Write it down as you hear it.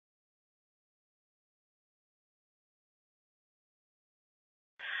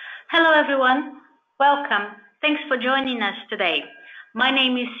Hello everyone, welcome. Thanks for joining us today. My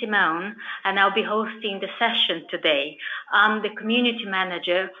name is Simone and I'll be hosting the session today. I'm the community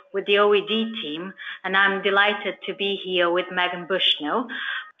manager with the OED team and I'm delighted to be here with Megan Bushnell.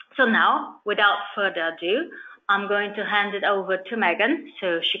 So now, without further ado, I'm going to hand it over to Megan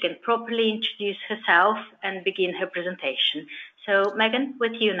so she can properly introduce herself and begin her presentation. So Megan,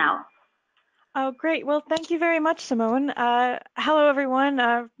 with you now. Oh, great. Well, thank you very much, Simone. Hello,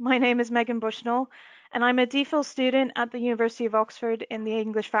 everyone. My name is Megan Bushnell, and I'm a DPhil student at the University of Oxford in the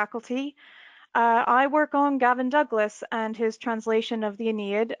English faculty. I work on Gavin Douglas and his translation of the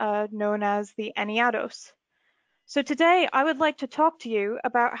Aeneid, known as the Eneados. So today, I would like to talk to you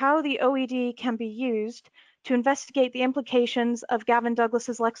about how the OED can be used to investigate the implications of Gavin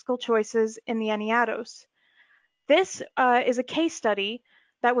Douglas's lexical choices in the Eneados. This is a case study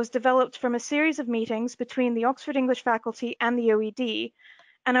that was developed from a series of meetings between the Oxford English faculty and the OED,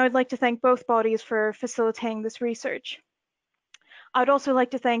 and I would like to thank both bodies for facilitating this research. I'd also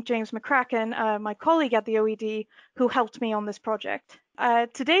like to thank James McCracken, my colleague at the OED, who helped me on this project.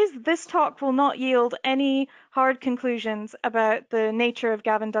 This talk will not yield any hard conclusions about the nature of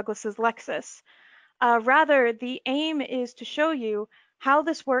Gavin Douglas's lexis. Rather, the aim is to show you how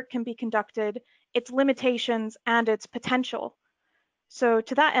this work can be conducted, its limitations, and its potential. So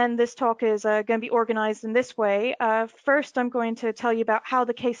to that end, this talk is going to be organized in this way. First, I'm going to tell you about how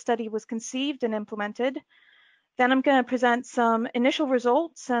the case study was conceived and implemented. Then I'm going to present some initial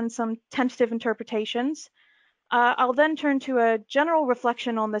results and some tentative interpretations. I'll then turn to a general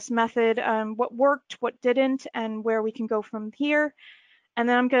reflection on this method, what worked, what didn't, and where we can go from here. And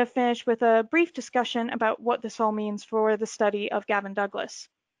then I'm going to finish with a brief discussion about what this all means for the study of Gavin Douglas.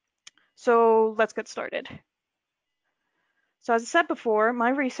 So let's get started. So as I said before,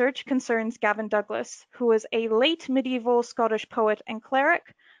 my research concerns Gavin Douglas, who was a late medieval Scottish poet and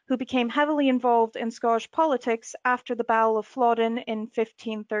cleric who became heavily involved in Scottish politics after the Battle of Flodden in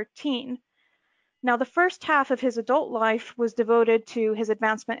 1513. Now, the first half of his adult life was devoted to his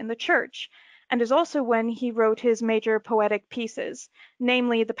advancement in the church, and is also when he wrote his major poetic pieces,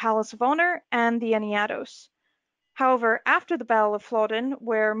 namely the Palice of Honour and the Eneados. However, after the Battle of Flodden,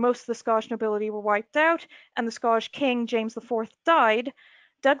 where most of the Scottish nobility were wiped out and the Scottish king James IV died,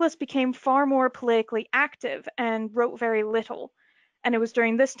 Douglas became far more politically active and wrote very little. And it was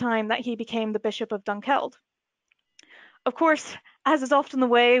during this time that he became the Bishop of Dunkeld. Of course, as is often the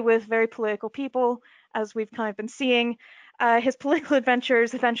way with very political people, as we've kind of been seeing, his political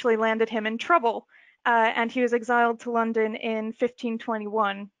adventures eventually landed him in trouble, and he was exiled to London in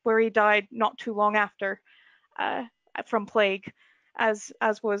 1521, where he died not too long after. From plague, as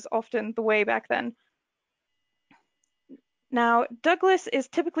was often the way back then. Now, Douglas is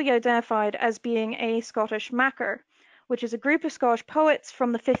typically identified as being a Scottish Makar, which is a group of Scottish poets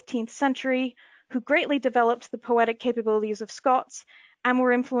from the 15th century who greatly developed the poetic capabilities of Scots and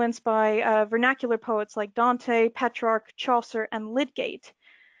were influenced by vernacular poets like Dante, Petrarch, Chaucer, and Lydgate.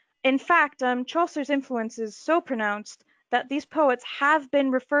 In fact, Chaucer's influence is so pronounced that these poets have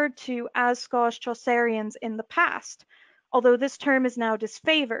been referred to as Scottish Chaucerians in the past, although this term is now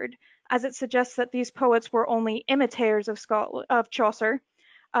disfavored, as it suggests that these poets were only imitators of Chaucer,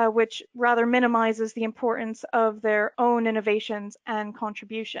 which rather minimizes the importance of their own innovations and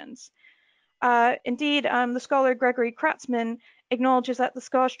contributions. Indeed, the scholar Gregory Kratzmann acknowledges that the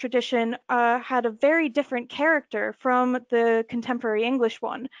Scottish tradition had a very different character from the contemporary English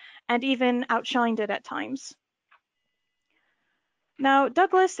one, and even outshined it at times. Now,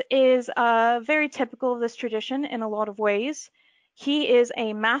 Douglas is very typical of this tradition in a lot of ways. He is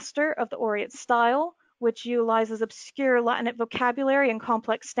a master of the Oriate style, which utilizes obscure Latinate vocabulary and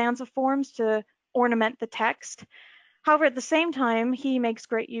complex stanza forms to ornament the text. However, at the same time, he makes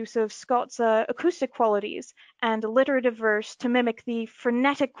great use of Scots' acoustic qualities and alliterative verse to mimic the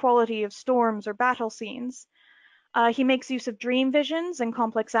frenetic quality of storms or battle scenes. He makes use of dream visions and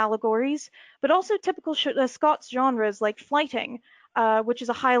complex allegories, but also typical Scots genres like flyting, which is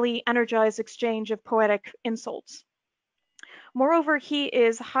a highly energized exchange of poetic insults. Moreover, he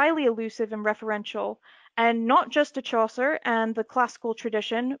is highly elusive and referential, and not just to Chaucer and the classical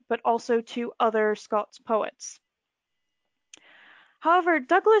tradition, but also to other Scots poets. However,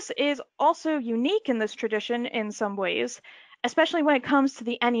 Douglas is also unique in this tradition in some ways, especially when it comes to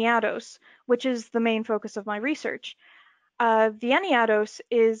the Eneados, which is the main focus of my research. The Eneados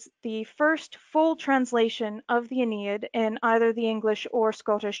is the first full translation of the Aeneid in either the English or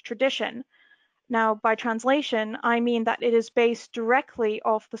Scottish tradition. Now, by translation, I mean that it is based directly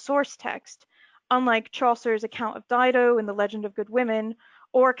off the source text, unlike Chaucer's account of Dido in the Legend of Good Women,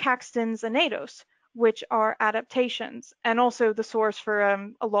 or Caxton's Eneados, which are adaptations, and also the source for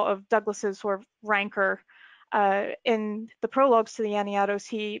a lot of Douglas's sort of rancor. In the prologues to the Eneados,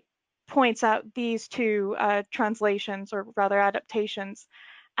 he points out these two translations, or rather adaptations,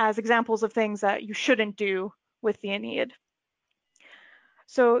 as examples of things that you shouldn't do with the Aeneid.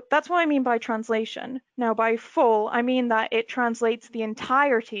 So that's what I mean by translation. Now, by full, I mean that it translates the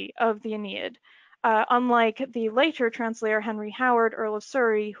entirety of the Aeneid, unlike the later translator Henry Howard, Earl of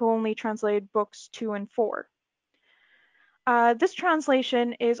Surrey, who only translated books 2 and 4. This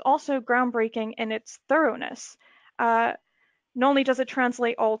translation is also groundbreaking in its thoroughness. Not only does it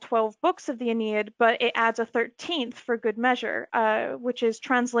translate all 12 books of the Aeneid, but it adds a 13th for good measure, which is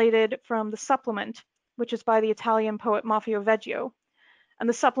translated from the supplement, which is by the Italian poet Maffeo Veggio. And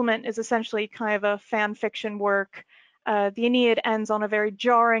the supplement is essentially kind of a fan fiction work. The Aeneid ends on a very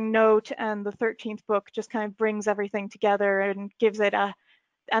jarring note, and the 13th book just kind of brings everything together and gives it a,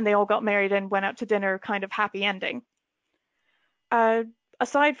 and they all got married and went out to dinner kind of happy ending.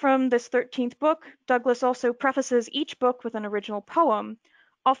 Aside from this 13th book, Douglas also prefaces each book with an original poem,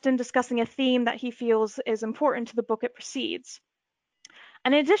 often discussing a theme that he feels is important to the book it precedes.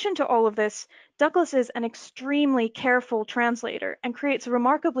 And in addition to all of this, Douglas is an extremely careful translator and creates a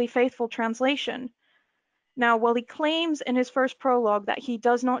remarkably faithful translation. Now, while he claims in his first prologue that he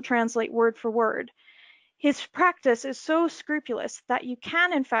does not translate word for word, his practice is so scrupulous that you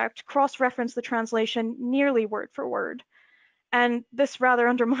can, in fact, cross-reference the translation nearly word for word. And this rather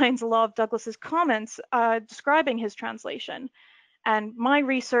undermines a lot of Douglas's comments describing his translation. And my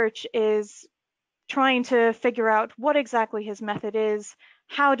research is trying to figure out what exactly his method is,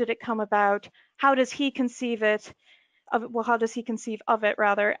 how did it come about, how does he conceive of it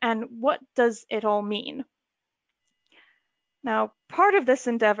rather, and what does it all mean? Now, part of this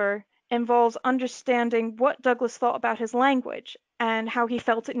endeavor involves understanding what Douglas thought about his language and how he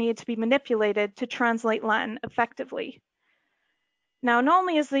felt it needed to be manipulated to translate Latin effectively. Now, not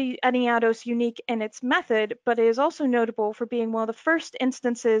only is the Eneados unique in its method, but it is also notable for being one of the first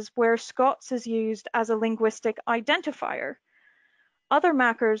instances where Scots is used as a linguistic identifier. Other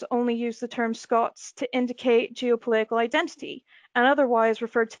Makars only use the term Scots to indicate geopolitical identity, and otherwise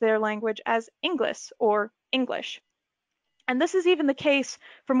refer to their language as Inglis or English. And this is even the case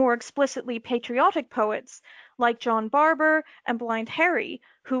for more explicitly patriotic poets like John Barber and Blind Harry,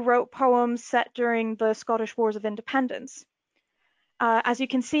 who wrote poems set during the Scottish Wars of Independence. As you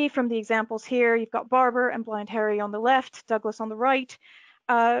can see from the examples here, you've got Barber and Blind Harry on the left, Douglas on the right.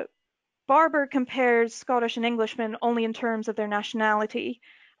 Barber compares Scottish and Englishmen only in terms of their nationality.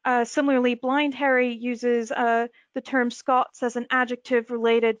 Similarly, Blind Harry uses the term Scots as an adjective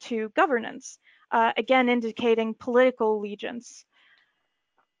related to governance, again indicating political allegiance.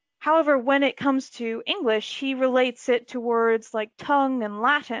 However, when it comes to English, he relates it to words like tongue and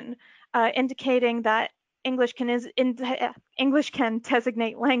Latin, indicating that English can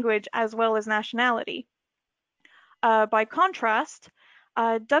designate language as well as nationality. By contrast,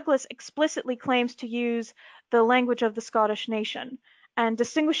 Douglas explicitly claims to use the language of the Scottish nation and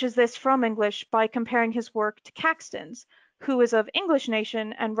distinguishes this from English by comparing his work to Caxton's, who is of English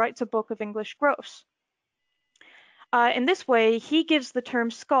nation and writes a book of English gross. In this way, he gives the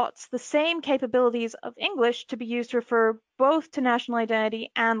term Scots the same capabilities of English to be used to refer both to national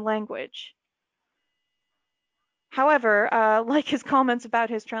identity and language. However, like his comments about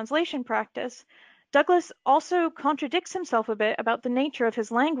his translation practice, Douglas also contradicts himself a bit about the nature of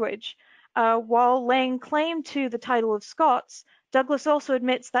his language. While laying claim to the title of Scots, Douglas also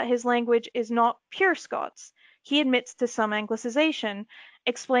admits that his language is not pure Scots. He admits to some anglicization,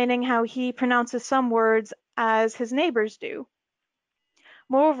 explaining how he pronounces some words as his neighbors do.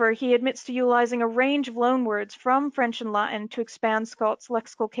 Moreover, he admits to utilizing a range of loanwords from French and Latin to expand Scots'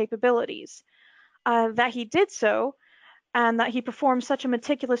 lexical capabilities. That he did so, and that he performed such a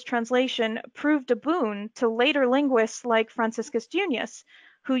meticulous translation proved a boon to later linguists like Franciscus Junius,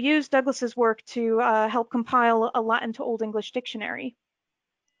 who used Douglas's work to help compile a Latin to Old English dictionary.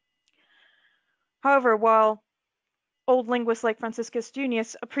 However, while old linguists like Franciscus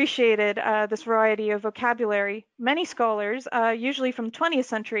Junius appreciated this variety of vocabulary, many scholars, usually from the 20th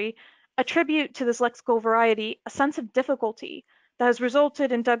century, attribute to this lexical variety a sense of difficulty that has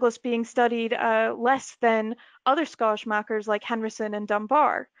resulted in Douglas being studied less than other Scottish Makars like Henryson and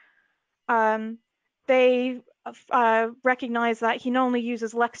Dunbar. They recognize that he not only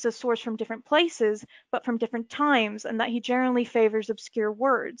uses lexis sourced from different places, but from different times, and that he generally favors obscure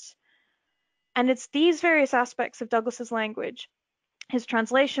words. And it's these various aspects of Douglas's language, his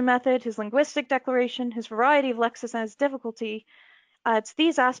translation method, his linguistic declaration, his variety of lexis, and his difficulty, it's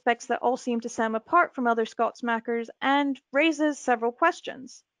these aspects that all seem to set him apart from other Scots Makars and raises several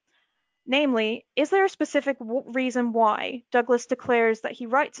questions. Namely, is there a specific reason why Douglas declares that he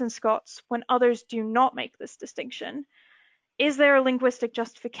writes in Scots when others do not make this distinction? Is there a linguistic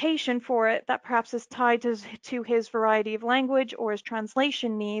justification for it that perhaps is tied to his variety of language or his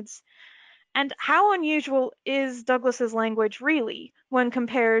translation needs? And how unusual is Douglas's language really when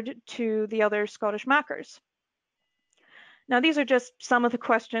compared to the other Scottish Makars? Now, these are just some of the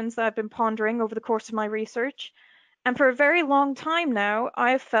questions that I've been pondering over the course of my research. And for a very long time now,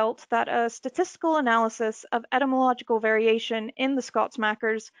 I've felt that a statistical analysis of etymological variation in the Scots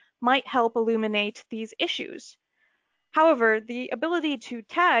Makars might help illuminate these issues. However, the ability to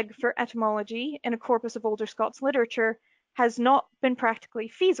tag for etymology in a corpus of older Scots literature has not been practically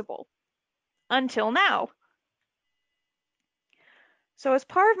feasible until now. So as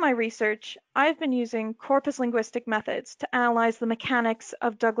part of my research, I've been using corpus linguistic methods to analyze the mechanics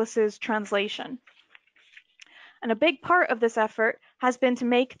of Douglas's translation. And a big part of this effort has been to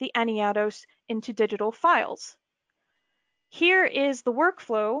make the Eneados into digital files. Here is the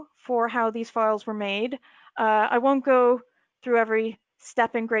workflow for how these files were made. I won't go through every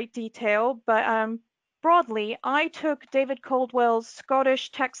step in great detail, but broadly, I took David Caldwell's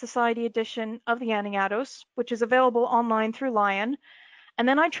Scottish Text Society edition of the Eneados, which is available online through Lion, and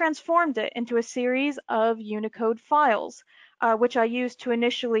then I transformed it into a series of Unicode files, which I used to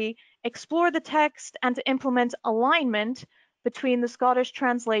initially explore the text and to implement alignment between the Scottish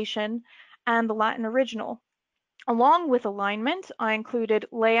translation and the Latin original. Along with alignment, I included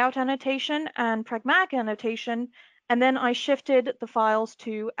layout annotation and pragmatic annotation, and then I shifted the files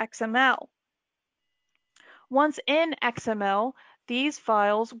to XML. Once in XML, these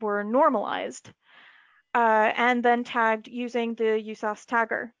files were normalized and then tagged using the USAS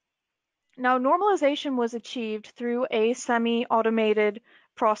tagger. Now, normalization was achieved through a semi-automated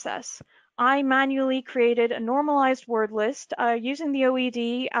process. I manually created a normalized word list using the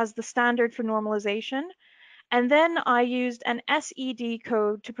OED as the standard for normalization, and then I used an SED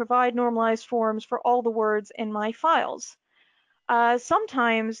code to provide normalized forms for all the words in my files.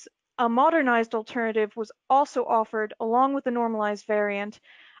 Sometimes a modernized alternative was also offered along with the normalized variant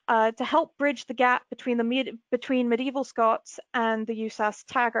to help bridge the gap between medieval Scots and the USAS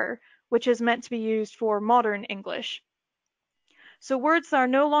tagger, which is meant to be used for modern English. So words that are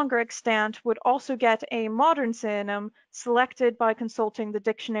no longer extant would also get a modern synonym selected by consulting the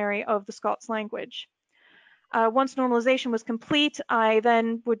dictionary of the Scots language. Once normalization was complete, I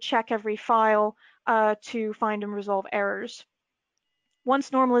then would check every file to find and resolve errors.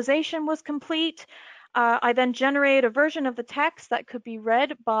 Once normalization was complete, I then generated a version of the text that could be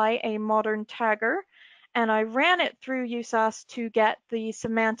read by a modern tagger, and I ran it through USAS to get the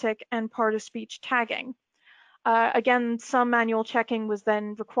semantic and part of speech tagging. Again, some manual checking was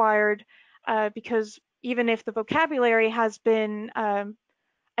then required because even if the vocabulary has been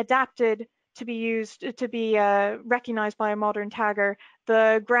adapted to be recognized by a modern tagger,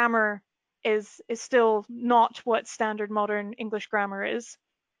 the grammar is still not what standard modern English grammar is.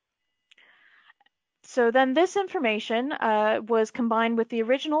 So then this information was combined with the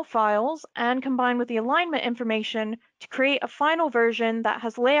original files and combined with the alignment information to create a final version that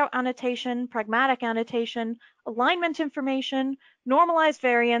has layout annotation, pragmatic annotation, alignment information, normalized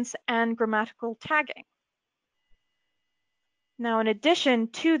variants, and grammatical tagging. Now, in addition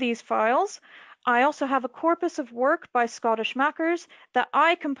to these files, I also have a corpus of work by Scottish Makars that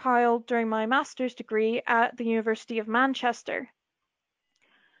I compiled during my master's degree at the University of Manchester.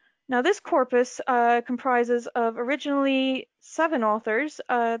 Now, this corpus comprises of originally 7 authors,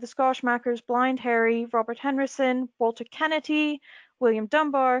 the Scottish Makars Blind Harry, Robert Henryson, Walter Kennedy, William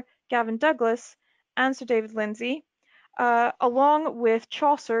Dunbar, Gavin Douglas, and Sir David Lindsay, along with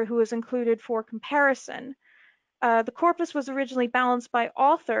Chaucer, who was included for comparison. The corpus was originally balanced by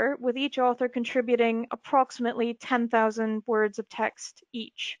author, with each author contributing approximately 10,000 words of text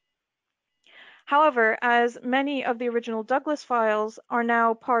each. However, as many of the original Douglas files are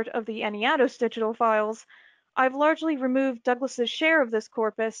now part of the Eneados digital files, I've largely removed Douglas's share of this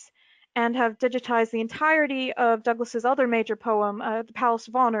corpus and have digitized the entirety of Douglas's other major poem, the Palice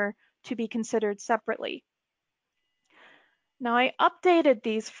of Honour, to be considered separately. Now, I updated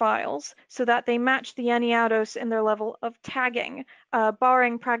these files so that they match the Eneados in their level of tagging,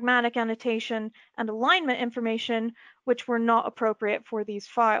 barring pragmatic annotation and alignment information, which were not appropriate for these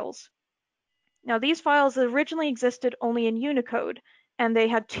files. Now, these files originally existed only in Unicode, and they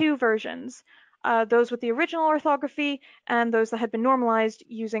had 2 versions, those with the original orthography and those that had been normalized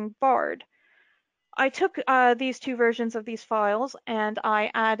using Bard. I took these 2 versions of these files and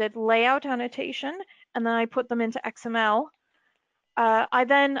I added layout annotation, and then I put them into XML. I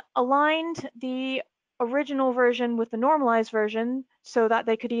then aligned the original version with the normalized version so that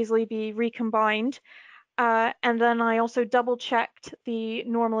they could easily be recombined. And then I also double-checked the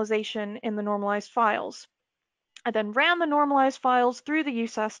normalization in the normalized files. I then ran the normalized files through the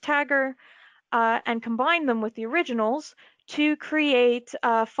USAS tagger and combined them with the originals to create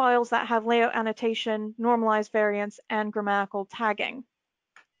files that have layout annotation, normalized variants, and grammatical tagging.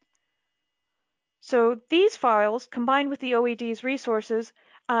 So these files, combined with the OED's resources,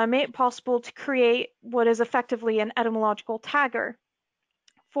 made it possible to create what is effectively an etymological tagger.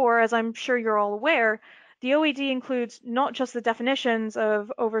 For, as I'm sure you're all aware, the OED includes not just the definitions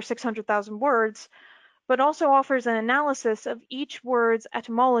of over 600,000 words, but also offers an analysis of each word's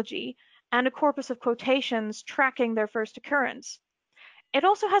etymology and a corpus of quotations tracking their first occurrence. It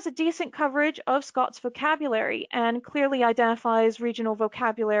also has a decent coverage of Scots vocabulary and clearly identifies regional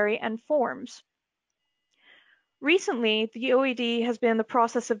vocabulary and forms. Recently, the OED has been in the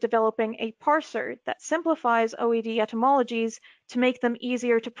process of developing a parser that simplifies OED etymologies to make them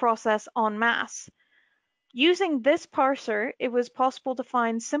easier to process en masse. Using this parser, it was possible to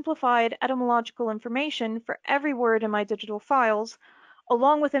find simplified etymological information for every word in my digital files,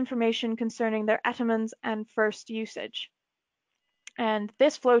 along with information concerning their etymons and first usage. And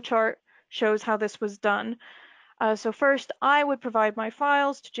this flowchart shows how this was done. So first, I would provide my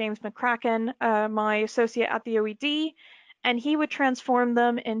files to James McCracken, my associate at the OED, and he would transform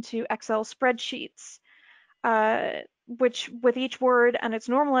them into Excel spreadsheets, which with each word and its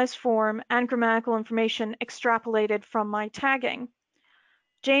normalized form and grammatical information extrapolated from my tagging.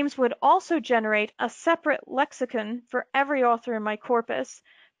 James would also generate a separate lexicon for every author in my corpus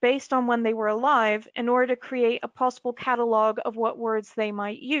based on when they were alive in order to create a possible catalog of what words they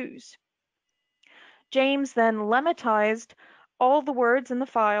might use. James then lemmatized all the words in the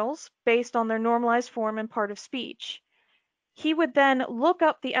files based on their normalized form and part of speech. He would then look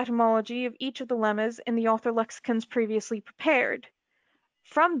up the etymology of each of the lemmas in the author lexicons previously prepared.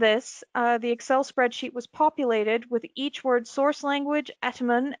 From this, the Excel spreadsheet was populated with each word's source language,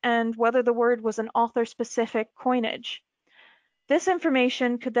 etymon, and whether the word was an author-specific coinage. This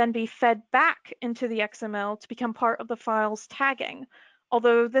information could then be fed back into the XML to become part of the file's tagging,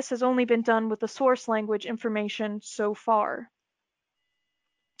 although this has only been done with the source language information so far.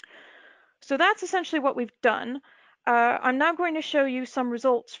 So that's essentially what we've done. I'm now going to show you some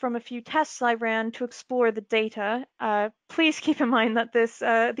results from a few tests I ran to explore the data. Please keep in mind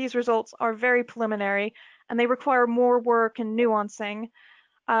that these results are very preliminary and they require more work and nuancing.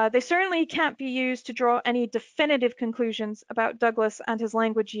 They certainly can't be used to draw any definitive conclusions about Douglas and his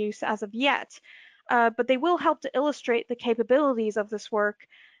language use as of yet, but they will help to illustrate the capabilities of this work,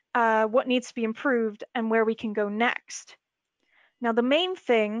 what needs to be improved, and where we can go next. Now, the main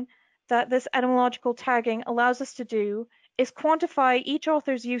thing that this etymological tagging allows us to do is quantify each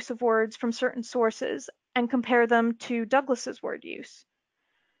author's use of words from certain sources and compare them to Douglas's word use.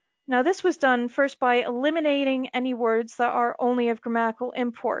 Now, this was done first by eliminating any words that are only of grammatical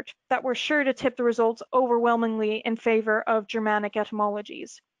import that were sure to tip the results overwhelmingly in favor of Germanic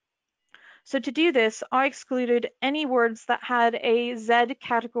etymologies. So to do this, I excluded any words that had a Z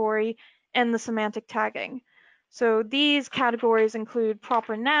category in the semantic tagging. So these categories include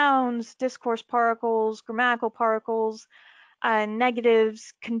proper nouns, discourse particles, grammatical particles,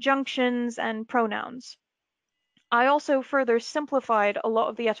 negatives, conjunctions, and pronouns. I also further simplified a lot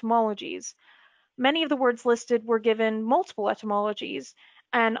of the etymologies. Many of the words listed were given multiple etymologies,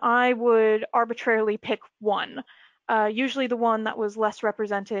 and I would arbitrarily pick one, usually the one that was less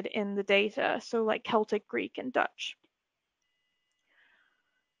represented in the data, so like Celtic, Greek, and Dutch.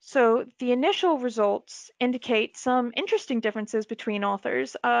 So the initial results indicate some interesting differences between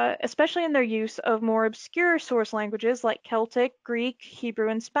authors, especially in their use of more obscure source languages like Celtic, Greek, Hebrew,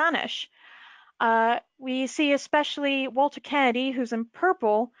 and Spanish. We see especially Walter Kennedy, who's in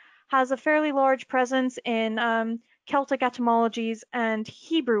purple, has a fairly large presence in Celtic etymologies and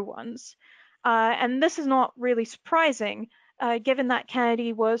Hebrew ones. And this is not really surprising, given that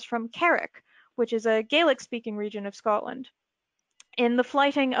Kennedy was from Carrick, which is a Gaelic-speaking region of Scotland. In the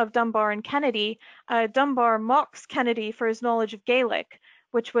flighting of Dunbar and Kennedy, Dunbar mocks Kennedy for his knowledge of Gaelic,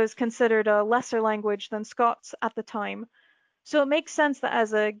 which was considered a lesser language than Scots at the time. So it makes sense that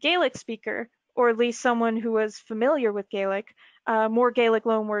as a Gaelic speaker, or at least someone who was familiar with Gaelic, more Gaelic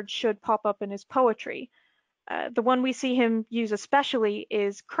loanwords should pop up in his poetry. The one we see him use especially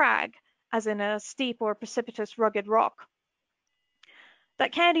is crag, as in a steep or precipitous rugged rock.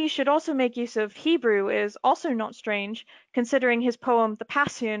 That Kennedy should also make use of Hebrew is also not strange, considering his poem The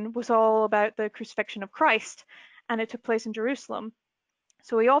Passion was all about the crucifixion of Christ, and it took place in Jerusalem.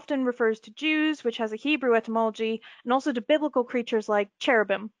 So he often refers to Jews, which has a Hebrew etymology, and also to biblical creatures like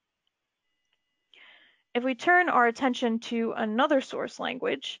cherubim. If we turn our attention to another source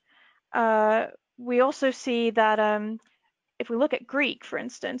language, we also see that if we look at Greek, for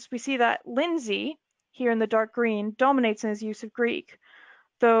instance, we see that Lindsay, here in the dark green, dominates in his use of Greek,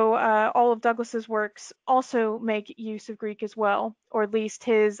 though all of Douglas's works also make use of Greek as well, or at least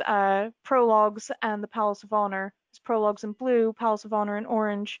his prologues and the Palice of Honour. His prologues in blue, Palice of Honour in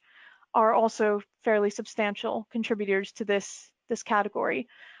orange, are also fairly substantial contributors to this category.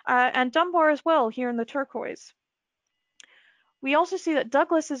 And Dunbar as well, here in the turquoise. We also see that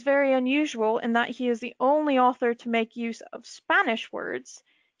Douglas is very unusual in that he is the only author to make use of Spanish words.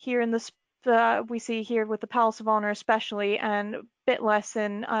 Here in this, we see here with the Palice of Honour especially, and a bit less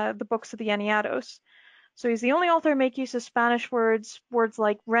in the books of the Eneados. So he's the only author to make use of Spanish words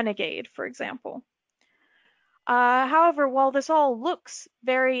like renegade, for example. However, while this all looks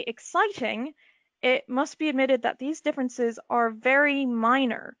very exciting, it must be admitted that these differences are very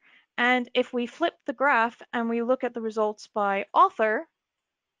minor. And if we flip the graph and we look at the results by author,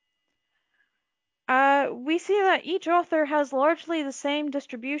 we see that each author has largely the same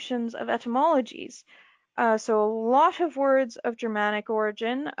distributions of etymologies. So a lot of words of Germanic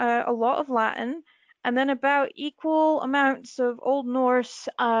origin, a lot of Latin, and then about equal amounts of Old Norse,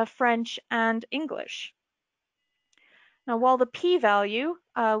 French, and English. Now, while the p-value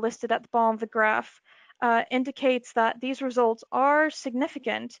listed at the bottom of the graph indicates that these results are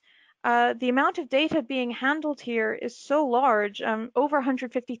significant, the amount of data being handled here is so large, over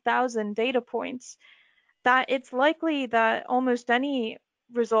 150,000 data points, that it's likely that almost any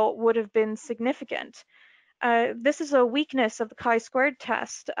result would have been significant. This is a weakness of the chi-squared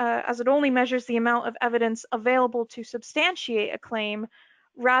test, as it only measures the amount of evidence available to substantiate a claim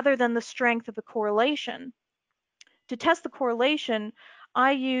rather than the strength of the correlation. To test the correlation,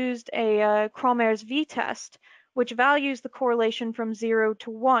 I used a Cromer's v-test, which values the correlation from 0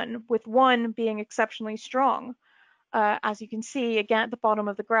 to 1, with 1 being exceptionally strong. As you can see, again, at the bottom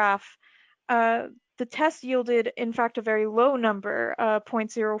of the graph, the test yielded, in fact, a very low number,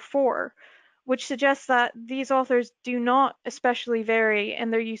 0.04, which suggests that these authors do not especially vary in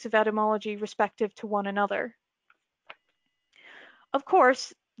their use of etymology respective to one another. Of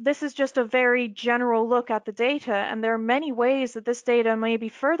course, this is just a very general look at the data, and there are many ways that this data may be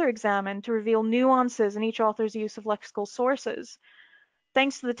further examined to reveal nuances in each author's use of lexical sources.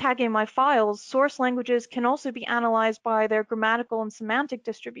 Thanks to the tagging of my files, source languages can also be analyzed by their grammatical and semantic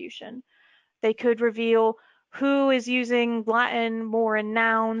distribution. They could reveal who is using Latin more in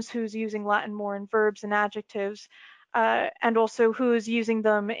nouns, who's using Latin more in verbs and adjectives, and also who is using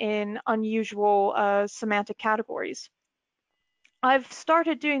them in unusual semantic categories. I've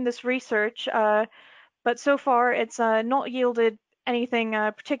started doing this research, but so far it's not yielded anything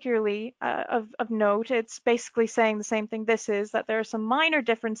particularly of note. It's basically saying the same thing this is, that there are some minor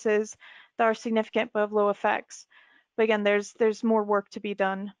differences that are significant but have low effects. But again, there's more work to be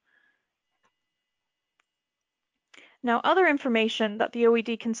done. Now, other information that the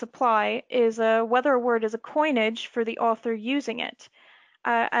OED can supply is whether a word is a coinage for the author using it.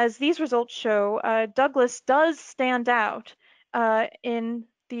 As these results show, Douglas does stand out in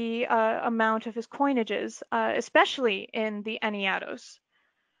the amount of his coinages, especially in the Eneados.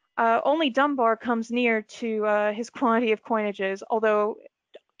 Only Dunbar comes near to his quantity of coinages, although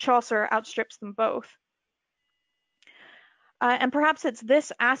Chaucer outstrips them both. And perhaps it's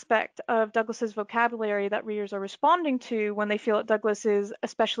this aspect of Douglas's vocabulary that readers are responding to when they feel that Douglas is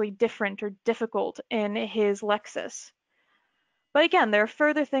especially different or difficult in his lexis. But again, there are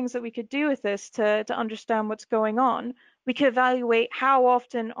further things that we could do with this to understand what's going on. We could evaluate how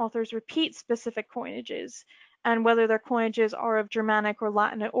often authors repeat specific coinages and whether their coinages are of Germanic or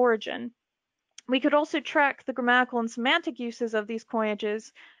Latin origin. We could also track the grammatical and semantic uses of these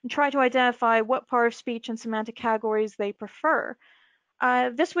coinages and try to identify what part of speech and semantic categories they prefer.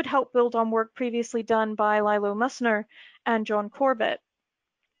 This would help build on work previously done by Lilo Musner and John Corbett.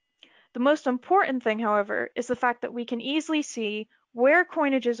 The most important thing, however, is the fact that we can easily see where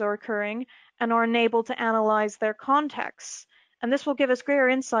coinages are occurring and are enabled to analyze their contexts. And this will give us greater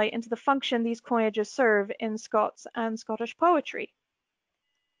insight into the function these coinages serve in Scots and Scottish poetry.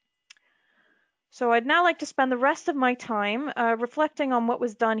 So I'd now like to spend the rest of my time reflecting on what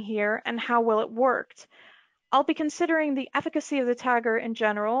was done here and how well it worked. I'll be considering the efficacy of the tagger in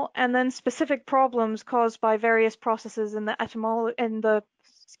general, and then specific problems caused by various processes in the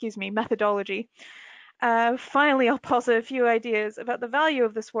methodology. Finally, I'll posit a few ideas about the value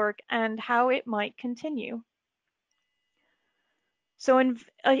of this work and how it might continue. So in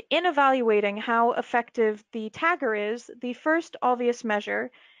evaluating how effective the tagger is, the first obvious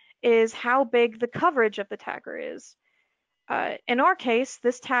measure is how big the coverage of the tagger is. In our case,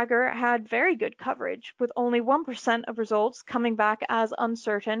 this tagger had very good coverage, with only 1% of results coming back as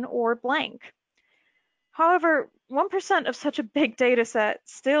uncertain or blank. However, 1% of such a big data set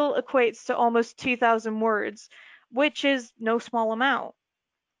still equates to almost 2,000 words, which is no small amount.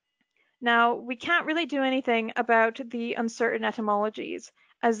 Now, we can't really do anything about the uncertain etymologies,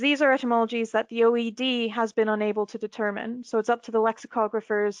 as these are etymologies that the OED has been unable to determine. So it's up to the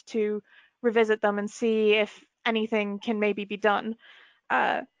lexicographers to revisit them and see if anything can maybe be done.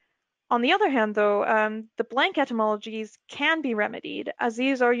 On the other hand, though, the blank etymologies can be remedied, as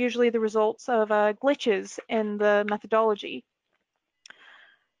these are usually the results of glitches in the methodology.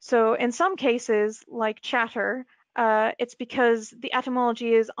 So in some cases, like chatter, it's because the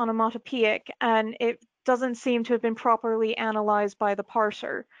etymology is onomatopoeic and it doesn't seem to have been properly analyzed by the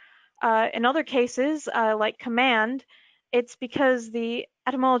parser. In other cases, like command, it's because the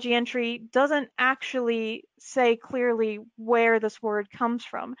etymology entry doesn't actually say clearly where this word comes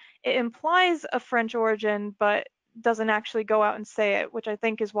from. It implies a French origin, but doesn't actually go out and say it, which I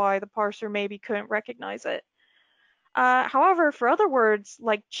think is why the parser maybe couldn't recognize it. However, for other words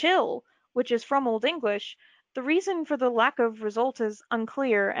like chill, which is from Old English, the reason for the lack of result is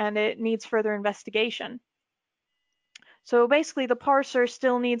unclear and it needs further investigation. So basically the parser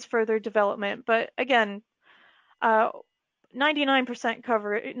still needs further development, but again, 99%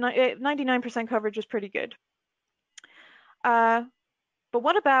 coverage is pretty good. But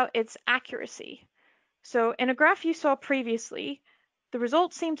what about its accuracy? So in a graph you saw previously, the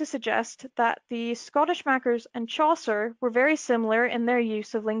results seem to suggest that the Scottish Makars and Chaucer were very similar in their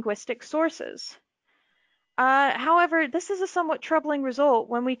use of linguistic sources. However, this is a somewhat troubling result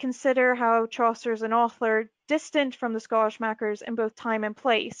when we consider how Chaucer is an author distant from the Scottish Makars in both time and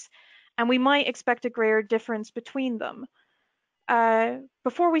place, and we might expect a greater difference between them.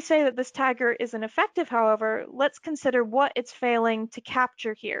 Before we say that this tagger isn't effective, however, let's consider what it's failing to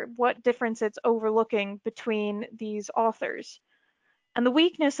capture here, what difference it's overlooking between these authors. And the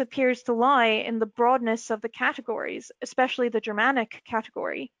weakness appears to lie in the broadness of the categories, especially the Germanic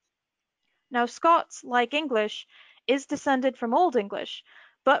category. Now, Scots, like English, is descended from Old English,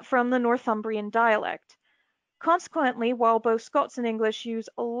 but from the Northumbrian dialect. Consequently, while both Scots and English use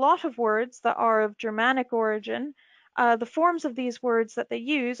a lot of words that are of Germanic origin, the forms of these words that they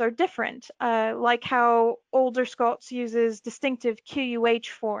use are different, like how older Scots uses distinctive QUH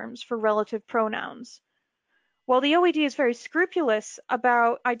forms for relative pronouns. While the OED is very scrupulous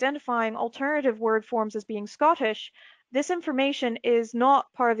about identifying alternative word forms as being Scottish, this information is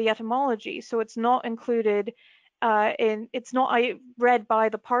not part of the etymology, so it's not included it's not read by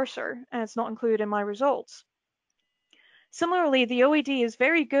the parser, and it's not included in my results. Similarly, the OED is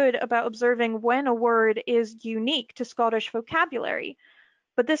very good about observing when a word is unique to Scottish vocabulary,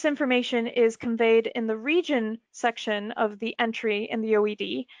 but this information is conveyed in the region section of the entry in the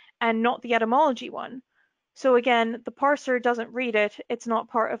OED and not the etymology one. So again, the parser doesn't read it, it's not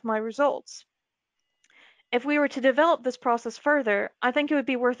part of my results. If we were to develop this process further, I think it would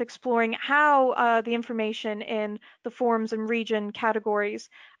be worth exploring how the information in the forms and region categories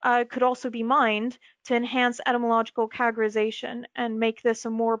could also be mined to enhance etymological categorization and make this a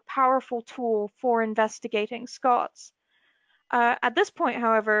more powerful tool for investigating Scots. At this point,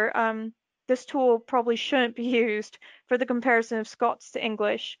 however, this tool probably shouldn't be used for the comparison of Scots to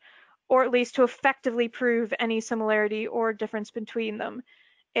English, or at least to effectively prove any similarity or difference between them.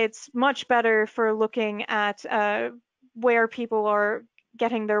 It's much better for looking at where people are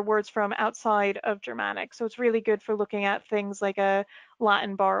getting their words from outside of Germanic. So it's really good for looking at things like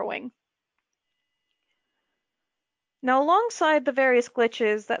Latin borrowing. Now, alongside the various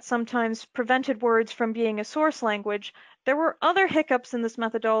glitches that sometimes prevented words from being a source language, there were other hiccups in this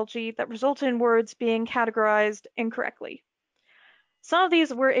methodology that resulted in words being categorized incorrectly. Some of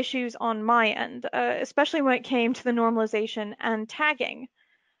these were issues on my end, especially when it came to the normalization and tagging.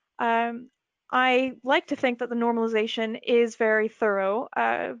 I like to think that the normalization is very thorough,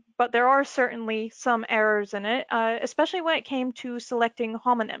 but there are certainly some errors in it, especially when it came to selecting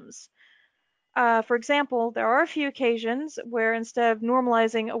homonyms. For example, there are a few occasions where instead of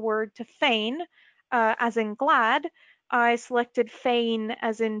normalizing a word to feign, as in glad, I selected feign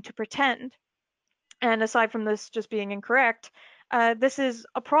as in to pretend. And aside from this just being incorrect, this is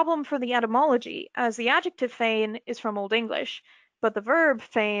a problem for the etymology, as the adjective feign is from Old English, but the verb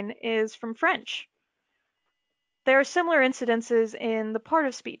feign is from French. There are similar incidences in the part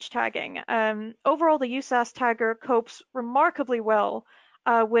of speech tagging. Overall, the USAS tagger copes remarkably well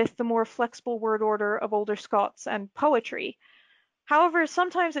with the more flexible word order of older Scots and poetry. However,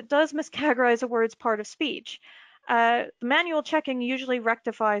 sometimes it does miscategorize a word's part of speech. Manual checking usually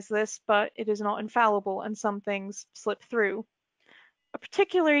rectifies this, but it is not infallible, and some things slip through. A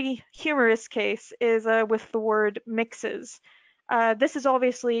particularly humorous case is with the word mixes. This is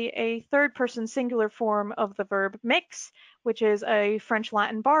obviously a third-person singular form of the verb mix, which is a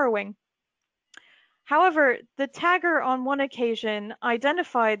French-Latin borrowing. However, the tagger on one occasion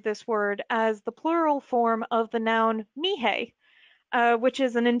identified this word as the plural form of the noun mije, which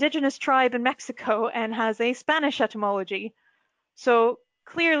is an indigenous tribe in Mexico and has a Spanish etymology. So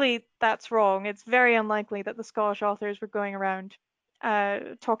clearly that's wrong. It's very unlikely that the Scottish authors were going around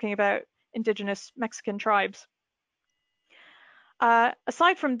talking about indigenous Mexican tribes.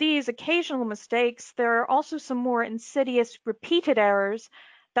 Aside from these occasional mistakes, there are also some more insidious repeated errors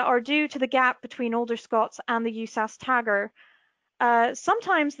that are due to the gap between Older Scots and the USAS tagger.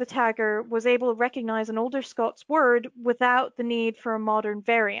 Sometimes the tagger was able to recognize an Older Scots word without the need for a modern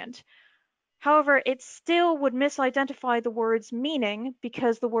variant. However, it still would misidentify the word's meaning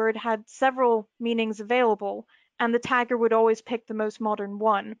because the word had several meanings available, and the tagger would always pick the most modern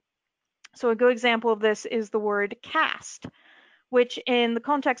one. So a good example of this is the word cast, which in the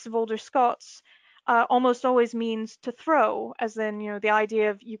context of Older Scots almost always means to throw, as in, the idea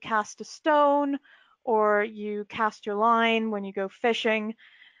of you cast a stone or you cast your line when you go fishing.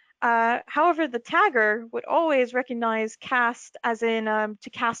 However, the tagger would always recognize cast as in to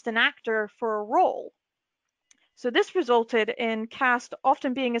cast an actor for a role. So this resulted in cast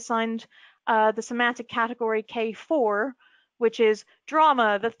often being assigned the semantic category K4, which is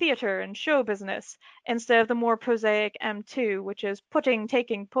drama, the theater, and show business, instead of the more prosaic M2, which is putting,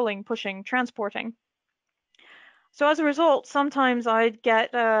 taking, pulling, pushing, transporting. So as a result, sometimes I'd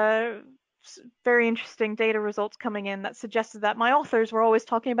get very interesting data results coming in that suggested that my authors were always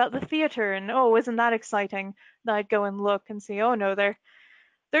talking about the theater, and oh, isn't that exciting? Then I'd go and look and see, oh no, they're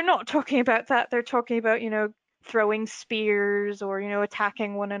not talking about that. They're talking about, throwing spears or,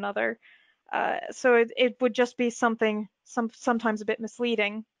 attacking one another. So it would just be something sometimes a bit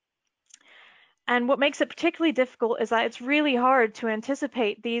misleading. And what makes it particularly difficult is that it's really hard to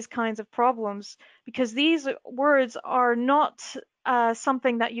anticipate these kinds of problems because these words are not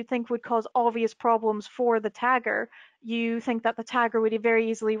something that you think would cause obvious problems for the tagger. You think that the tagger would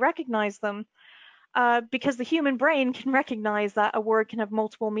very easily recognize them because the human brain can recognize that a word can have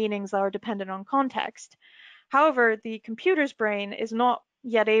multiple meanings that are dependent on context. However, the computer's brain is not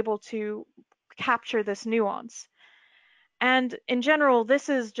yet able to capture this nuance. And in general, this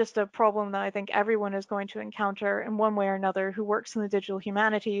is just a problem that I think everyone is going to encounter in one way or another who works in the digital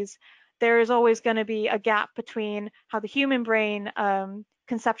humanities. There is always going to be a gap between how the human brain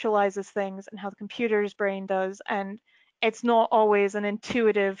conceptualizes things and how the computer's brain does, and it's not always an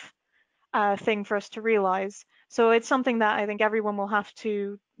intuitive thing for us to realize. So it's something that I think everyone will have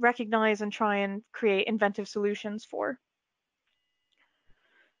to recognize and try and create inventive solutions for.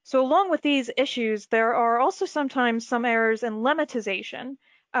 So along with these issues, there are also sometimes some errors in lemmatization,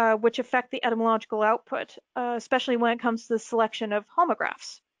 which affect the etymological output, especially when it comes to the selection of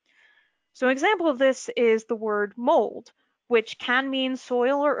homographs. So an example of this is the word mold, which can mean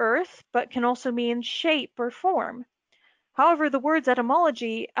soil or earth, but can also mean shape or form. However, the word's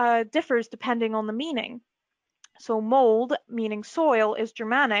etymology differs depending on the meaning. So mold, meaning soil, is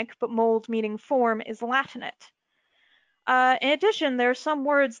Germanic, but mold, meaning form, is Latinate. In addition, there are some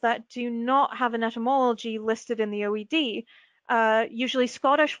words that do not have an etymology listed in the OED, usually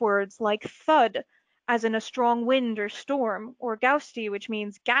Scottish words like thud, as in a strong wind or storm, or gausty, which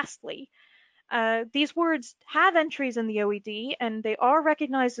means ghastly. These words have entries in the OED, and they are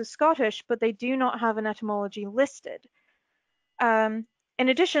recognized as Scottish, but they do not have an etymology listed. In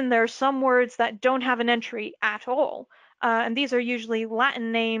addition, there are some words that don't have an entry at all. And these are usually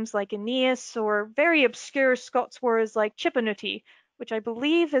Latin names like Aeneas or very obscure Scots words like Chippanuty, which I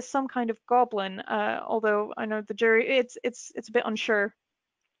believe is some kind of goblin, although I know the jury, it's a bit unsure.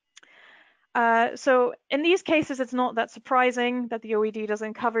 So in these cases, it's not that surprising that the OED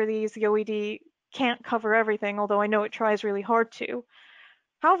doesn't cover these. The OED can't cover everything, although I know it tries really hard to.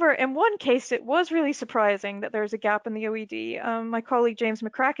 However, in one case, it was really surprising that there's a gap in the OED. My colleague James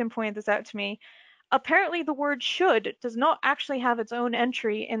McCracken pointed this out to me. Apparently, the word should does not actually have its own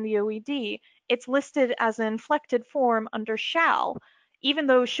entry in the OED. It's listed as an inflected form under shall, even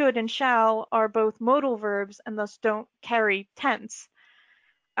though should and shall are both modal verbs and thus don't carry tense.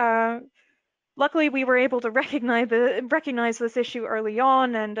 Luckily, we were able to recognize this issue early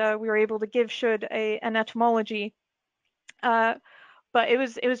on, and we were able to give should an etymology. But it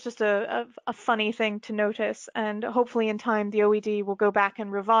was just a funny thing to notice, and hopefully in time the OED will go back and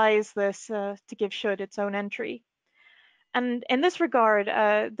revise this to give should its own entry. And in this regard,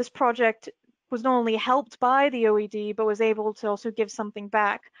 this project was not only helped by the OED, but was able to also give something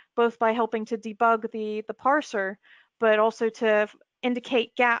back, both by helping to debug the parser, but also to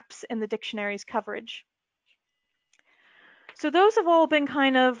indicate gaps in the dictionary's coverage. So those have all been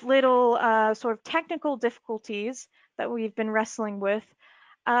kind of little sort of technical difficulties that we've been wrestling with.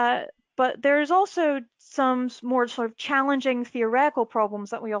 But there's also some more sort of challenging theoretical problems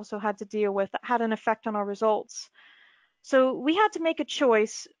that we also had to deal with that had an effect on our results. So we had to make a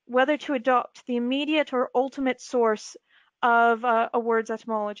choice whether to adopt the immediate or ultimate source of a word's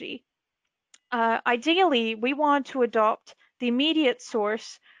etymology. Ideally, we want to adopt the immediate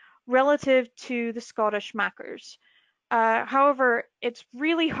source relative to the Scottish Makars. However, it's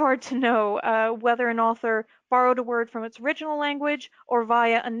really hard to know whether an author borrowed a word from its original language or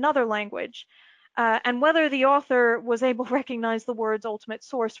via another language, and whether the author was able to recognize the word's ultimate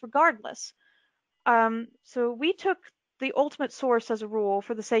source regardless. So we took the ultimate source as a rule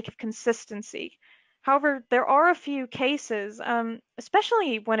for the sake of consistency. However, there are a few cases,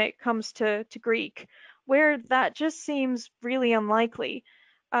 especially when it comes to Greek, where that just seems really unlikely.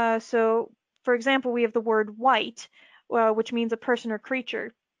 So, for example, we have the word white, which means a person or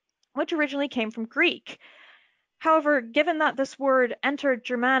creature, which originally came from Greek. However, given that this word entered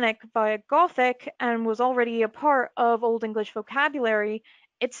Germanic via Gothic and was already a part of Old English vocabulary,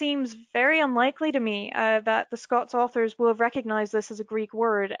 it seems very unlikely to me that the Scots authors will have recognized this as a Greek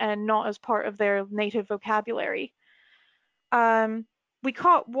word and not as part of their native vocabulary. We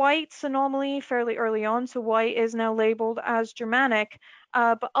caught white's anomaly fairly early on, so white is now labeled as Germanic,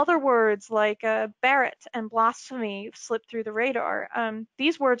 but other words like Barrett and blasphemy slipped through the radar.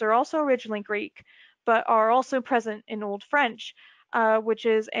 These words are also originally Greek, but are also present in Old French, which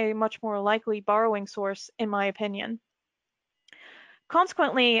is a much more likely borrowing source, in my opinion.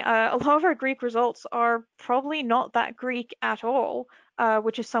 Consequently, a lot of our Greek results are probably not that Greek at all,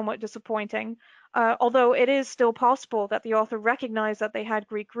 which is somewhat disappointing. Although it is still possible that the author recognized that they had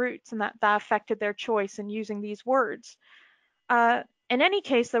Greek roots and that affected their choice in using these words. In any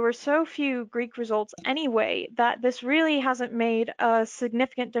case, there were so few Greek results anyway that this really hasn't made a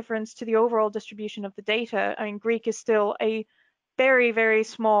significant difference to the overall distribution of the data. I mean, Greek is still a very, very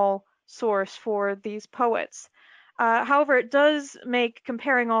small source for these poets. However, it does make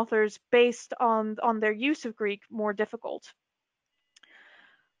comparing authors based on their use of Greek more difficult.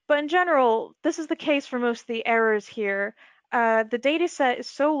 But in general, this is the case for most of the errors here. The data set is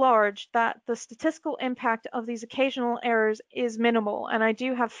so large that the statistical impact of these occasional errors is minimal, and I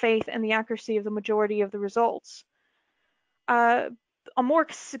do have faith in the accuracy of the majority of the results. A more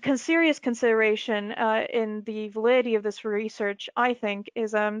serious consideration in the validity of this research, I think,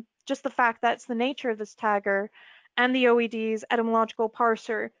 is just the fact that it's the nature of this tagger and the OED's etymological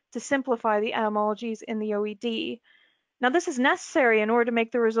parser to simplify the etymologies in the OED. Now, this is necessary in order to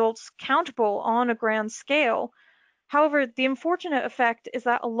make the results countable on a grand scale. However, the unfortunate effect is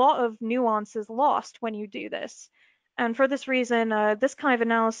that a lot of nuance is lost when you do this. And for this reason, this kind of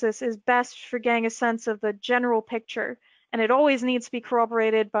analysis is best for getting a sense of the general picture, and it always needs to be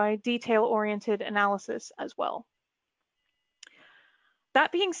corroborated by detail-oriented analysis as well.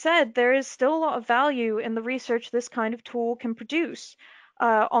 That being said, there is still a lot of value in the research this kind of tool can produce.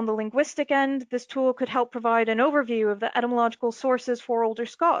 On the linguistic end, this tool could help provide an overview of the etymological sources for older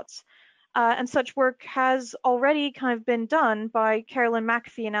Scots. And such work has already kind of been done by Carolyn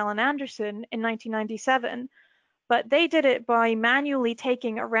McAfee and Alan Anderson in 1997, but they did it by manually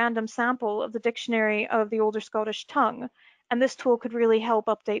taking a random sample of the dictionary of the older Scottish tongue, and this tool could really help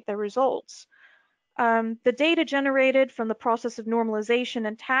update their results. The data generated from the process of normalization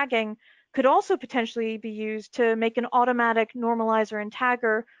and tagging could also potentially be used to make an automatic normalizer and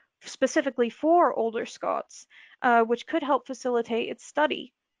tagger specifically for older Scots, which could help facilitate its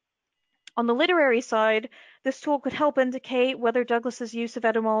study. On the literary side, this tool could help indicate whether Douglas's use of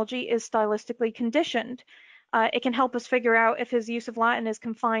etymology is stylistically conditioned. It can help us figure out if his use of Latin is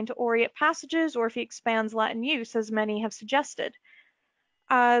confined to aureate passages or if he expands Latin use, as many have suggested.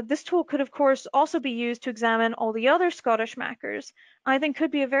 This tool could, of course, also be used to examine all the other Scottish Makars. I think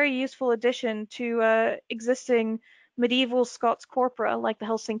could be a very useful addition to existing medieval Scots corpora, like the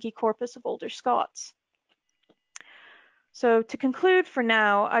Helsinki corpus of older Scots. So to conclude for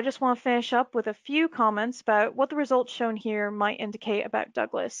now, I just want to finish up with a few comments about what the results shown here might indicate about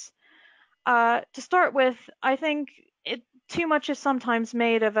Douglas. To start with, I think too much is sometimes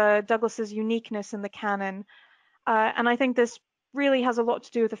made of Douglas's uniqueness in the canon, and I think this really has a lot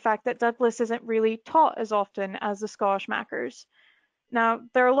to do with the fact that Douglas isn't really taught as often as the Scottish Makars. Now,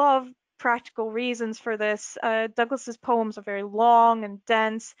 there are a lot of practical reasons for this. Douglas's poems are very long and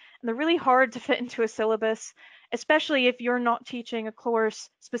dense, and they're really hard to fit into a syllabus. especially if you're not teaching a course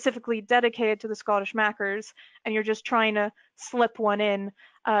specifically dedicated to the Scottish Makars and you're just trying to slip one in.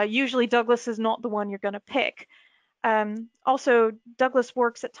 Usually Douglas is not the one you're going to pick. Also, Douglas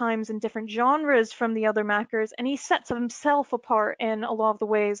works at times in different genres from the other Makars, and he sets himself apart in a lot of the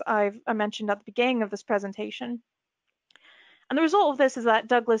ways I mentioned at the beginning of this presentation. And the result of this is that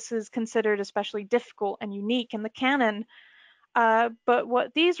Douglas is considered especially difficult and unique in the canon. But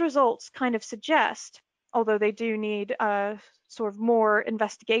what these results kind of suggest, although they do need sort of more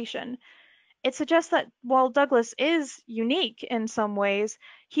investigation, it suggests that while Douglas is unique in some ways,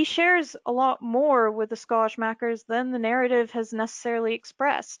 he shares a lot more with the Scottish Makars than the narrative has necessarily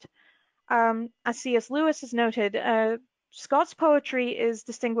expressed. As C.S. Lewis has noted, Scots poetry is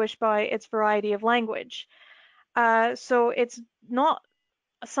distinguished by its variety of language. So it's not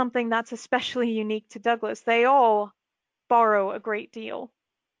something that's especially unique to Douglas. They all borrow a great deal.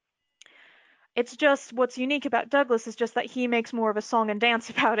 It's just what's unique about Douglas is just that he makes more of a song and dance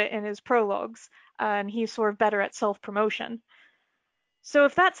about it in his prologues, and he's sort of better at self-promotion. So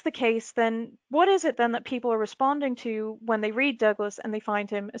if that's the case, then what is it then that people are responding to when they read Douglas and they find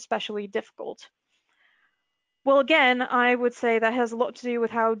him especially difficult? Well, again, I would say that has a lot to do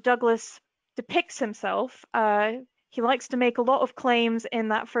with how Douglas depicts himself. He likes to make a lot of claims in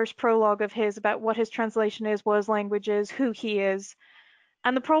that first prologue of his about what his translation is, what his language is, who he is.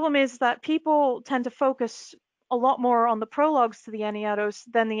 And the problem is that people tend to focus a lot more on the prologues to the Eneados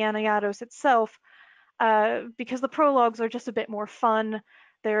than the Eneados itself, because the prologues are just a bit more fun,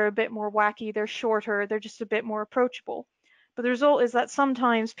 they're a bit more wacky, they're shorter, they're just a bit more approachable. But the result is that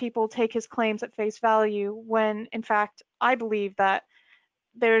sometimes people take his claims at face value when, in fact, I believe that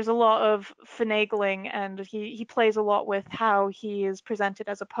there's a lot of finagling and he plays a lot with how he is presented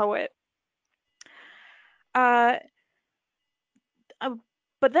as a poet.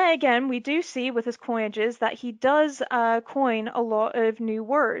 But then again, we do see with his coinages that he does coin a lot of new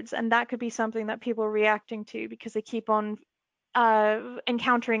words, and that could be something that people are reacting to because they keep on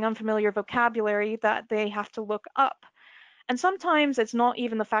encountering unfamiliar vocabulary that they have to look up. And sometimes it's not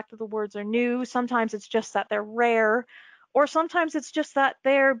even the fact that the words are new, sometimes it's just that they're rare, or sometimes it's just that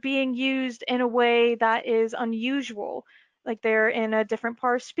they're being used in a way that is unusual, like they're in a different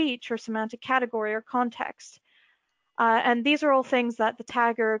part of speech or semantic category or context. And these are all things that the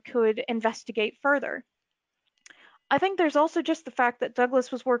tagger could investigate further. I think there's also just the fact that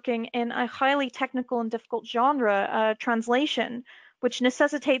Douglas was working in a highly technical and difficult genre, translation, which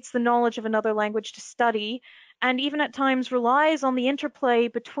necessitates the knowledge of another language to study, and even at times relies on the interplay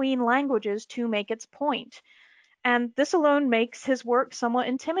between languages to make its point. And this alone makes his work somewhat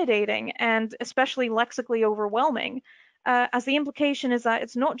intimidating and especially lexically overwhelming, as the implication is that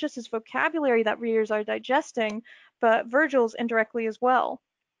it's not just his vocabulary that readers are digesting, but Virgil's indirectly as well.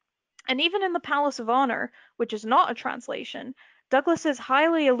 And even in the Palice of Honour, which is not a translation, Douglas's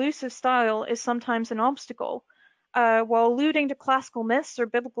highly elusive style is sometimes an obstacle. While alluding to classical myths or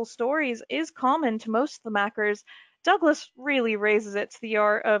biblical stories is common to most of the Makars, Douglas really raises it to the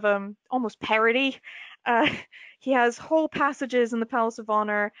art of almost parody. He has whole passages in the Palace of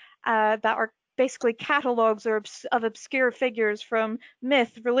Honour that are basically catalogues of obscure figures from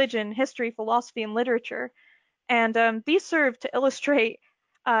myth, religion, history, philosophy, and literature. And these serve to illustrate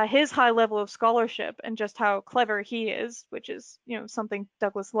his high level of scholarship and just how clever he is, which is, something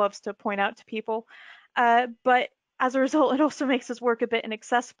Douglas loves to point out to people. But as a result, it also makes his work a bit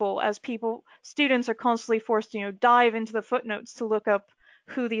inaccessible, as students are constantly forced to, dive into the footnotes to look up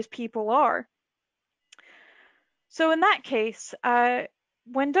who these people are. So in that case,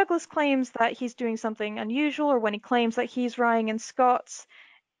 when Douglas claims that he's doing something unusual, or when he claims that he's writing in Scots,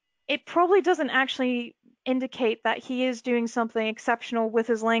 it probably doesn't actually indicate that he is doing something exceptional with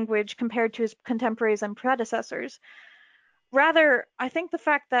his language compared to his contemporaries and predecessors. Rather, I think the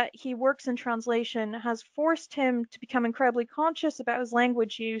fact that he works in translation has forced him to become incredibly conscious about his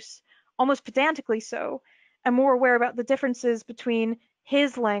language use, almost pedantically so, and more aware about the differences between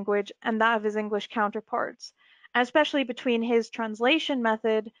his language and that of his English counterparts, and especially between his translation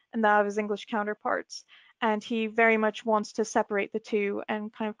method and that of his English counterparts. And he very much wants to separate the two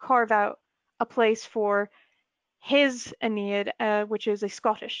and kind of carve out a place for his Aeneid, which is a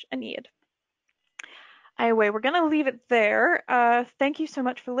Scottish Aeneid. Anyway, we're going to leave it there. Thank you so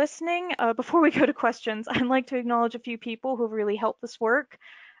much for listening. Before we go to questions, I'd like to acknowledge a few people who have really helped this work.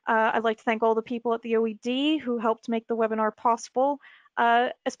 I'd like to thank all the people at the OED who helped make the webinar possible,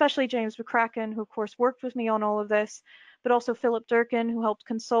 especially James McCracken, who of course worked with me on all of this, but also Philip Durkin, who helped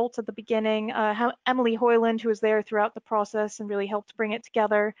consult at the beginning, Emily Hoyland, who was there throughout the process and really helped bring it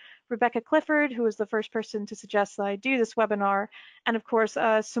together, Rebecca Clifford, who was the first person to suggest that I do this webinar, and of course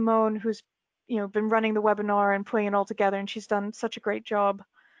Simone, who's been running the webinar and putting it all together, and she's done such a great job.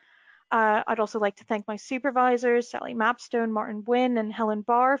 I'd also like to thank my supervisors, Sally Mapstone, Martin Wynn, and Helen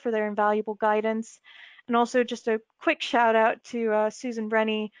Barr for their invaluable guidance. And also just a quick shout out to Susan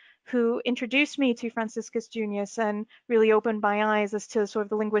Rennie, who introduced me to Franciscus Junius and really opened my eyes as to sort of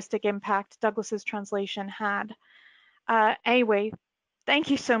the linguistic impact Douglas's translation had. Anyway, thank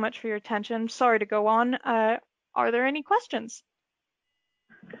you so much for your attention. Sorry to go on. Are there any questions?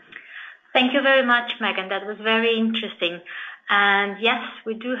 Thank you very much, Megan. That was very interesting. And yes,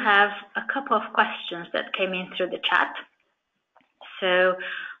 we do have a couple of questions that came in through the chat. So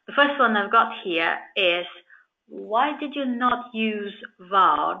the first one I've got here is, why did you not use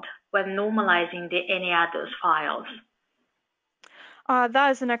VARD when normalizing the Eneados files?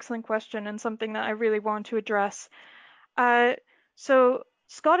 That is an excellent question and something that I really want to address. So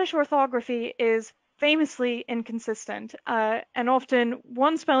Scottish orthography is famously inconsistent, and often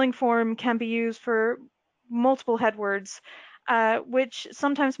one spelling form can be used for multiple headwords, which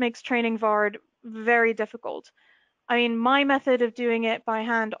sometimes makes training VARD very difficult. I mean, my method of doing it by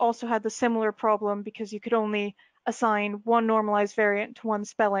hand also had the similar problem because you could only assign one normalized variant to one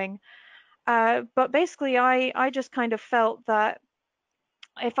spelling. But basically, I just kind of felt that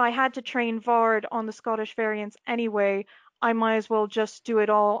if I had to train VARD on the Scottish variants anyway, I might as well just do it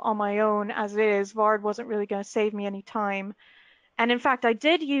all on my own as it is. VARD wasn't really going to save me any time. And in fact, I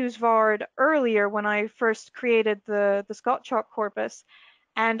did use VARD earlier when I first created the Scott Chalk corpus,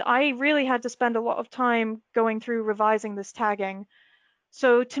 and I really had to spend a lot of time going through revising this tagging.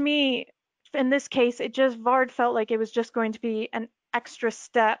 So to me, in this case, VARD felt like it was just going to be an extra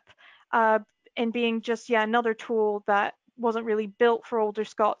step in being just, another tool that wasn't really built for older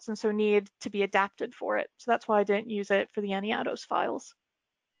Scots and so needed to be adapted for it. So that's why I didn't use it for the Eneados files.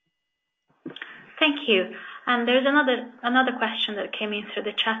 Thank you. And there's another question that came in through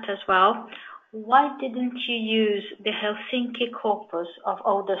the chat as well. Why didn't you use the Helsinki corpus of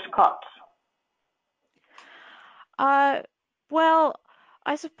older Scots? Well,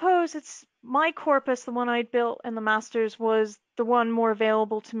 I suppose it's my corpus, the one I built in the Masters, was the one more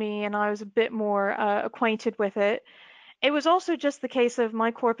available to me, and I was a bit more acquainted with it. It was also just the case of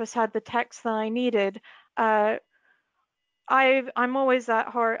my corpus had the text that I needed. I'm always at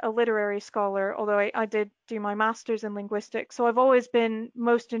heart a literary scholar, although I did do my master's in linguistics, so I've always been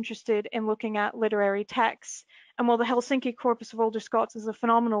most interested in looking at literary texts. And while the Helsinki Corpus of Older Scots is a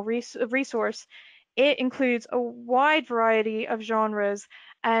phenomenal resource, it includes a wide variety of genres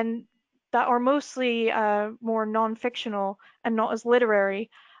and that are mostly more non-fictional and not as literary.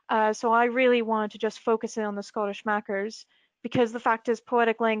 So I really wanted to just focus in on the Scottish Makars, because the fact is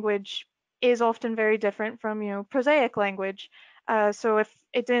poetic language is often very different from prosaic language. So if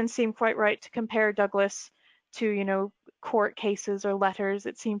it didn't seem quite right to compare Douglas to court cases or letters,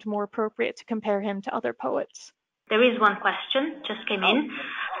 it seemed more appropriate to compare him to other poets. There is one question just came in.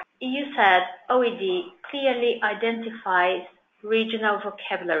 You said OED clearly identifies regional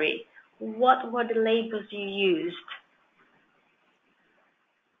vocabulary. What were the labels you used?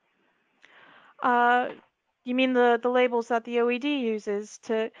 You mean the labels that the OED uses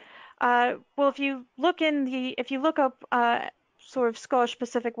to? Well, if you look up sort of Scottish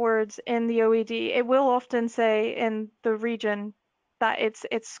specific words in the OED, it will often say in the region that it's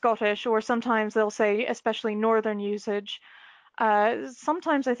Scottish, or sometimes they'll say especially northern usage.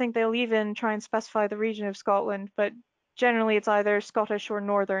 Sometimes I think they'll even try and specify the region of Scotland, but generally it's either Scottish or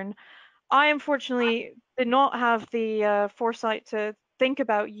northern. I unfortunately did not have the foresight to think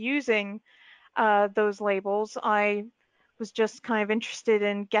about using those labels. I was just kind of interested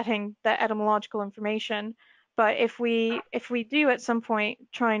in getting the etymological information. But if we do at some point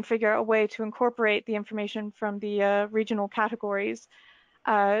try and figure out a way to incorporate the information from the regional categories,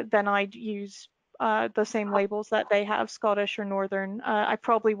 then I'd use the same labels that they have, Scottish or Northern. I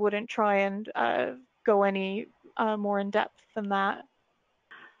probably wouldn't try and go any more in depth than that.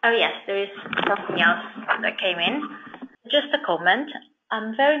 Oh yes, there is something else that came in. Just a comment.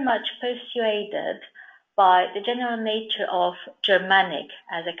 I'm very much persuaded by the general nature of Germanic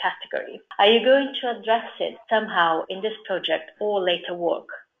as a category. Are you going to address it somehow in this project or later work?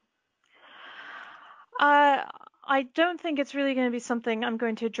 I don't think it's really going to be something I'm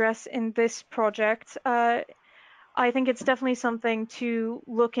going to address in this project. I think it's definitely something to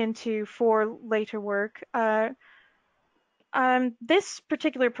look into for later work. This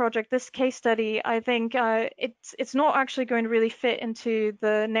particular project, this case study, I think it's not actually going to really fit into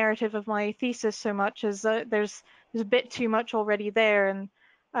the narrative of my thesis so much as there's a bit too much already there, and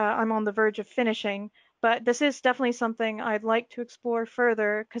I'm on the verge of finishing. But this is definitely something I'd like to explore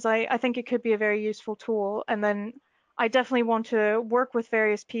further, because I think it could be a very useful tool. And then I definitely want to work with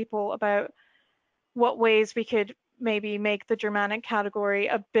various people about what ways we could maybe make the Germanic category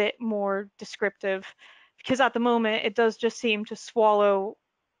a bit more descriptive, because at the moment it does just seem to swallow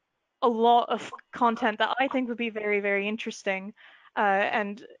a lot of content that I think would be very, very interesting.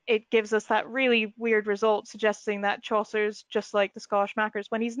 And it gives us that really weird result suggesting that Chaucer's just like the Scots Makars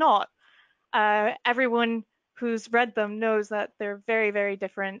when he's not. Everyone who's read them knows that they're very, very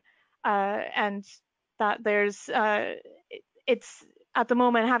different, and that it's at the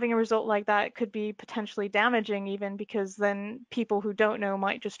moment having a result like that could be potentially damaging, even because then people who don't know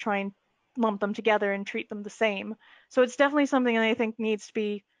might just try and lump them together and treat them the same. So it's definitely something that I think needs to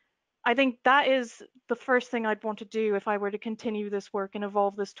be. I think that is the first thing I'd want to do if I were to continue this work and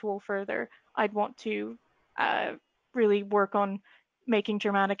evolve this tool further. I'd want to really work on making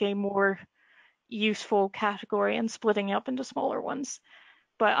Germanic a more useful category and splitting it up into smaller ones.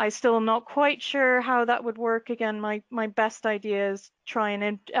 But I still am not quite sure how that would work. Again, my best idea is try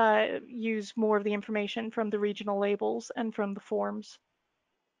and use more of the information from the regional labels and from the forms.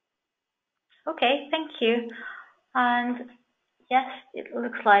 Okay, thank you. And yes, it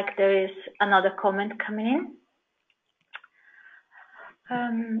looks like there is another comment coming in.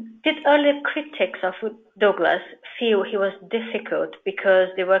 Did earlier critics of Douglas feel he was difficult because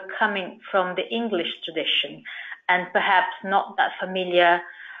they were coming from the English tradition and perhaps not that familiar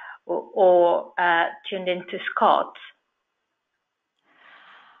or tuned into Scots?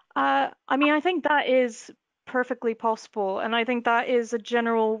 I mean, I think that is perfectly possible, and I think that is a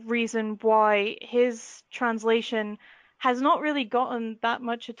general reason why his translation has not really gotten that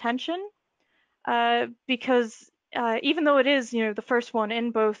much attention, because even though it is, the first one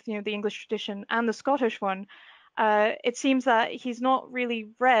in both, the English tradition and the Scottish one, it seems that he's not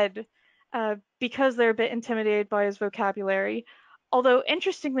really read because they're a bit intimidated by his vocabulary. Although,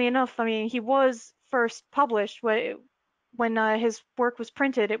 interestingly enough, I mean, he was first published when his work was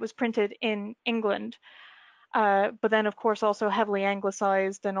printed. It was printed in England, but then, of course, also heavily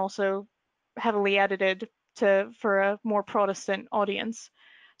anglicized and also heavily edited for a more Protestant audience.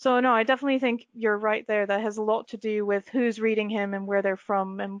 So no, I definitely think you're right there. That has a lot to do with who's reading him and where they're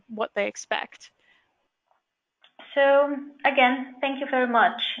from and what they expect. So again, thank you very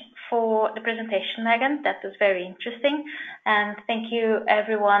much for the presentation, Megan. That was very interesting. And thank you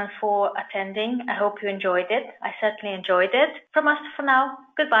everyone for attending. I hope you enjoyed it. I certainly enjoyed it. From us for now,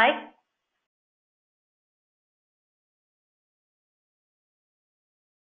 goodbye.